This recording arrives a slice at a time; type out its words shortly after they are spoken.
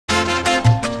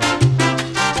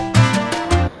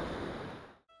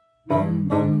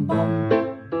boom, boom.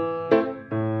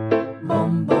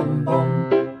 Boom, boom, boom.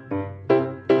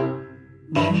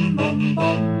 Boom, boom,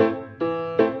 boom.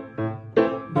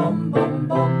 Boom, boom,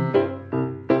 boom.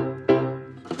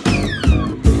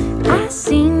 I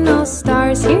see no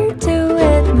stars here to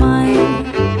admire,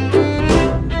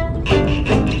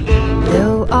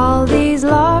 though all these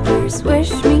lovers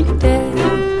wish me dead.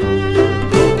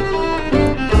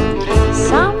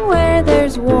 Somewhere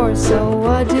there's war, so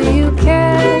what do you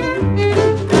care?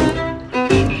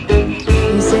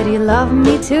 You said you loved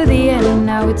me to the end,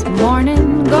 now it's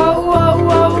morning. Go, whoa,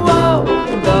 whoa, whoa,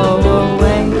 go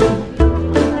away.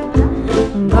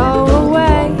 Go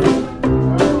away.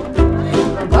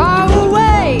 Go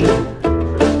away.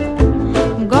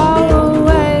 Go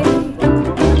away.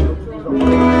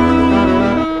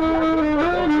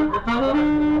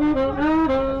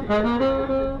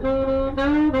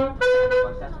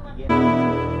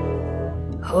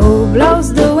 Who blows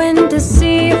the wind to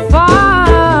see you far?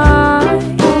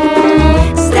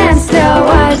 Stand still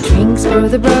while I drink, screw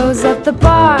the bros at the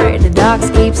bar. The dogs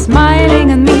keep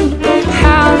smiling at me,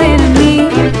 howling at me.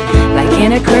 Like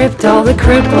in a crypt, all the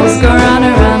cripples go round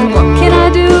and round. What can I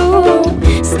do?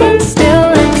 Stand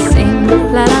still and sing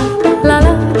la la la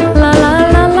la la la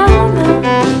la la.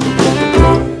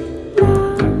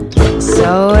 So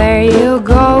where you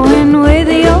going with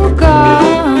your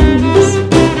guns?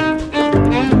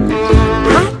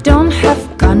 I don't have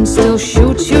guns, still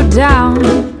shoot you down.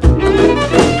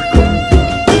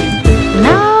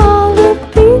 Now all the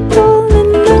people in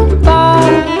the bar,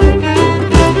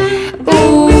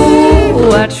 ooh,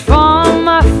 watch for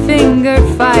my finger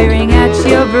firing at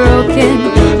your broken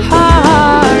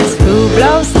hearts. Who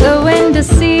blows the wind to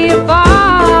see you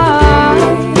far?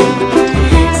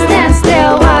 Stand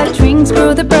still while I drink,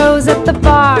 screw the bros at the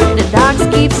bar. The dogs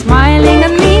keep smiling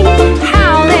at me,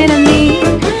 howling at me.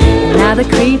 Now the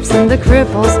creeps and the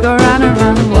cripples go round and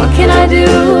round. What can I do?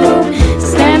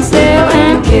 Stand still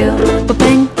and kill.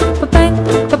 Ba-bang, ba-bang,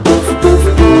 ba-poof, poof,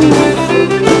 poof.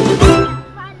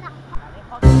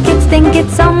 Kids think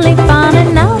it's only fun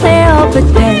and now they all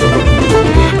pretend.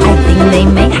 I think they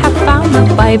may have found the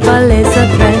Bible is a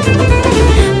thread.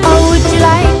 Oh, would you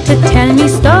like to tell me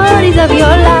stories of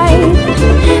your life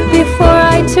before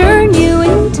I turn you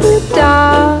into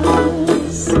dust?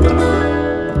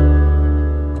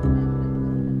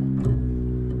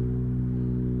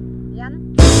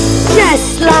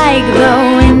 Just like the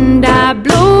wind, I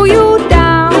blow you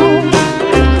down,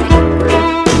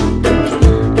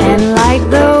 and like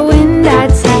the wind, I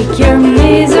take your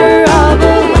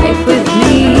miserable life with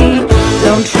me.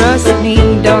 Don't trust me,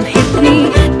 don't hit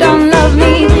me, don't love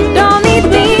me, don't need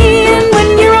me. And when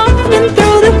you're running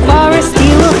through the forest,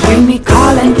 you will hear me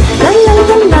calling la la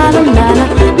la la la la la la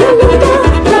la la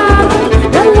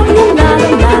la la la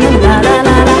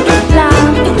la la la la.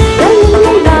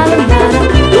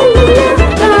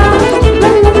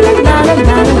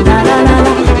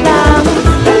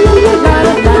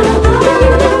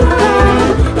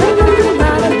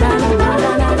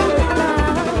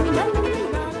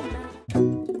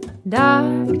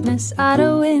 Darkness out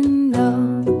a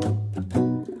window,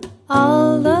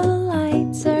 all the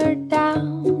lights are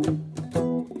down.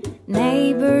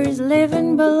 Neighbors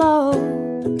living below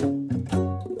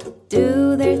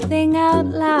do their thing out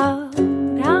loud.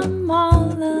 I'm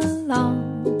all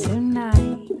alone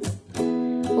tonight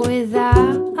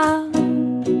without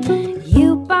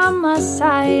you by my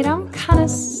side. I'm kinda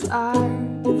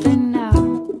starving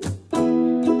now,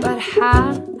 but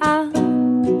how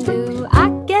do I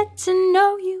get to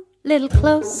know you a little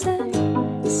closer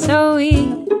so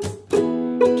we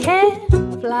can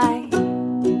fly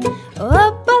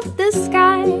up the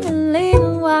sky a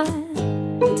little while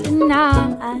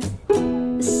tonight,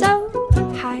 so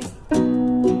high.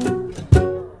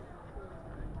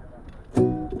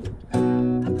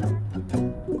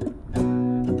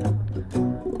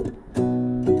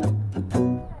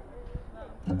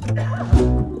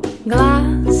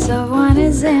 Glass of wine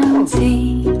is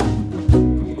empty,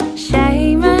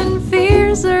 shame and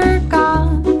fears are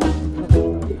gone.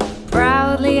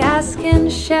 Proudly asking,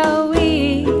 shall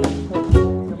we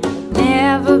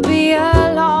never be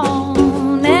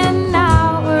alone? And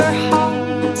now we're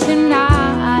home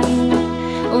tonight.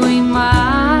 We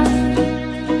might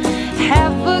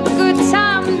have a good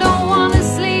time, don't wanna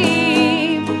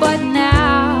sleep, but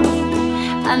now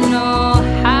I know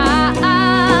how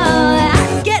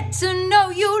I get to know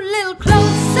you a little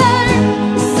closer,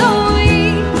 so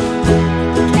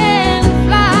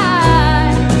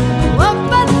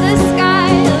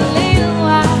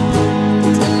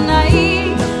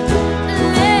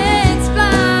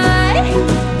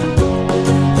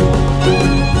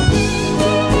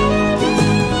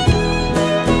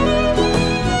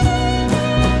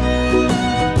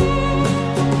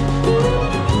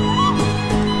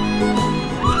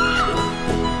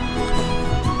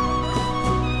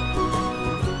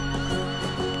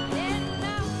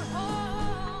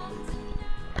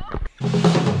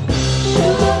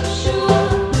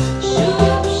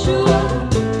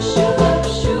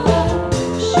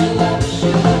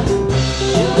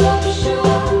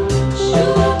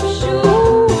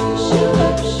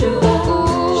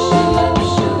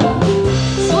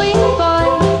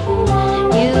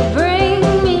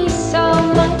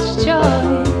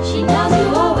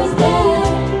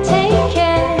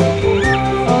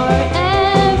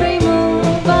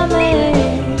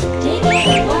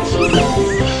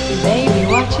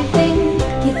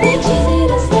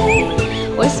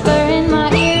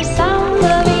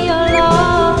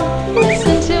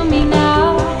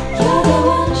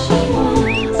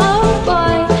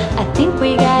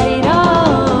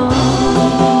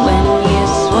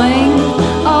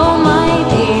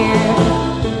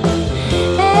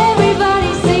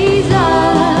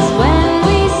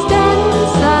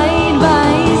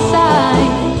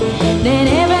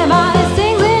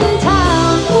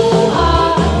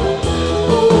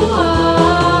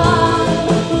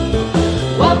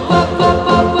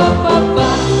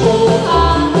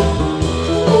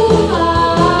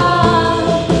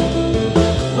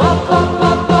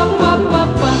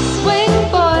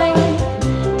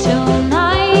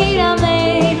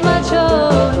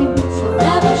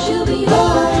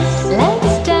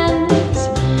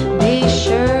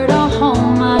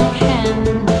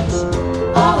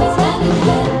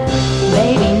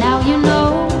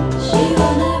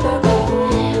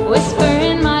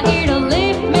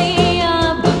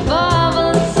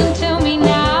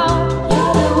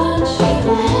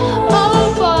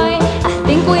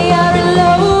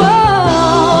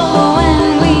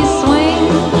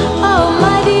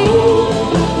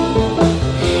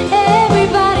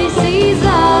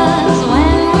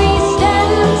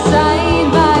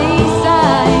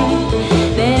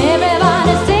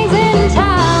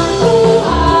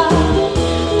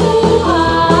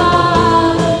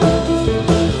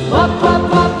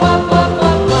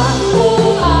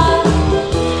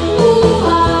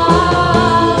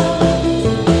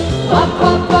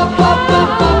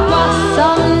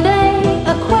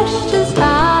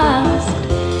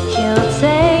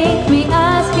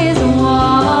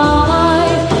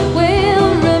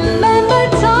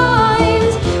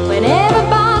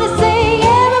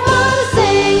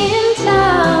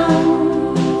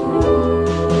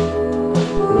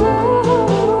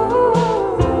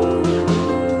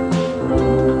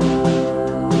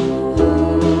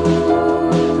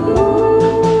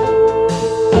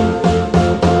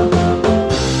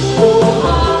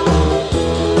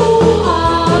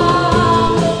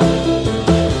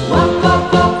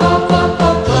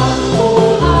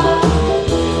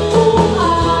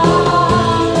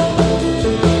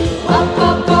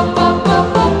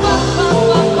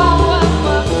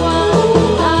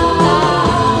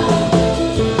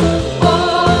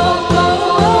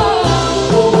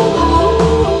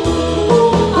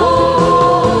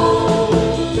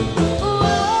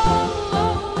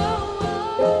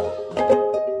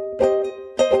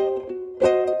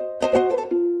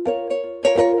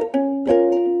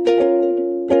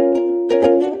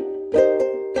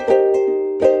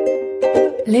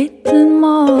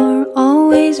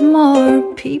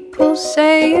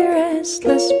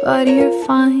nervous, but you're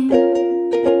fine.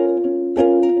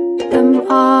 Am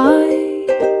I?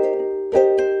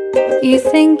 You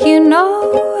think you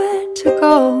know where to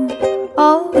go,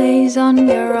 always on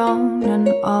your own and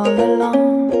all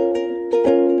alone.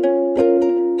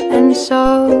 And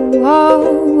so,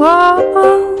 why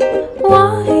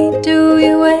do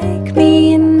you wake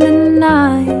me in the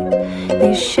night?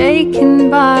 Your shaking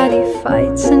body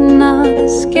fights another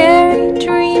scary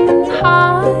dream and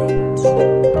hides.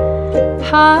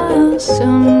 How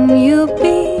soon you'll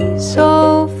be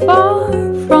so far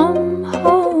from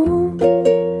home,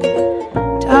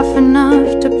 tough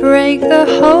enough to break the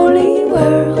holy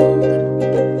world.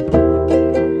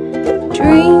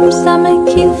 Dreams that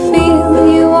make you feel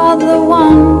you are the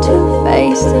one to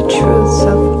face the truths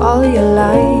of all your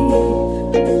life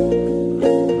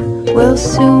will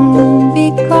soon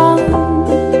be gone.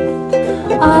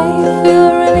 I feel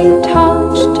really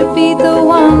touched to be the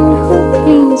one who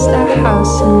cleans the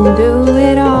house and do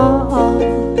it all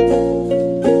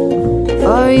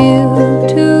for you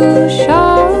to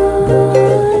shine.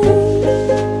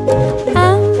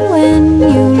 And when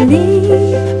you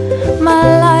leave, my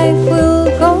life will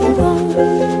go on.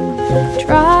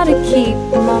 Try to keep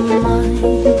my mind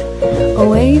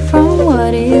away from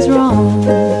what is wrong.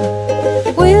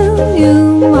 Will you,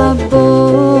 my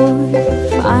boy,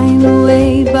 find a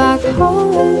way back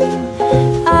home?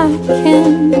 I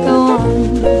can go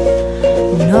on,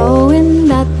 knowing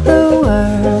that the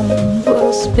world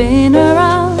will spin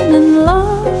around and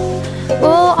love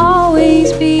will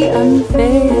always be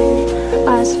unfair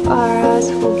as far as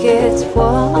who gets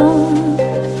what.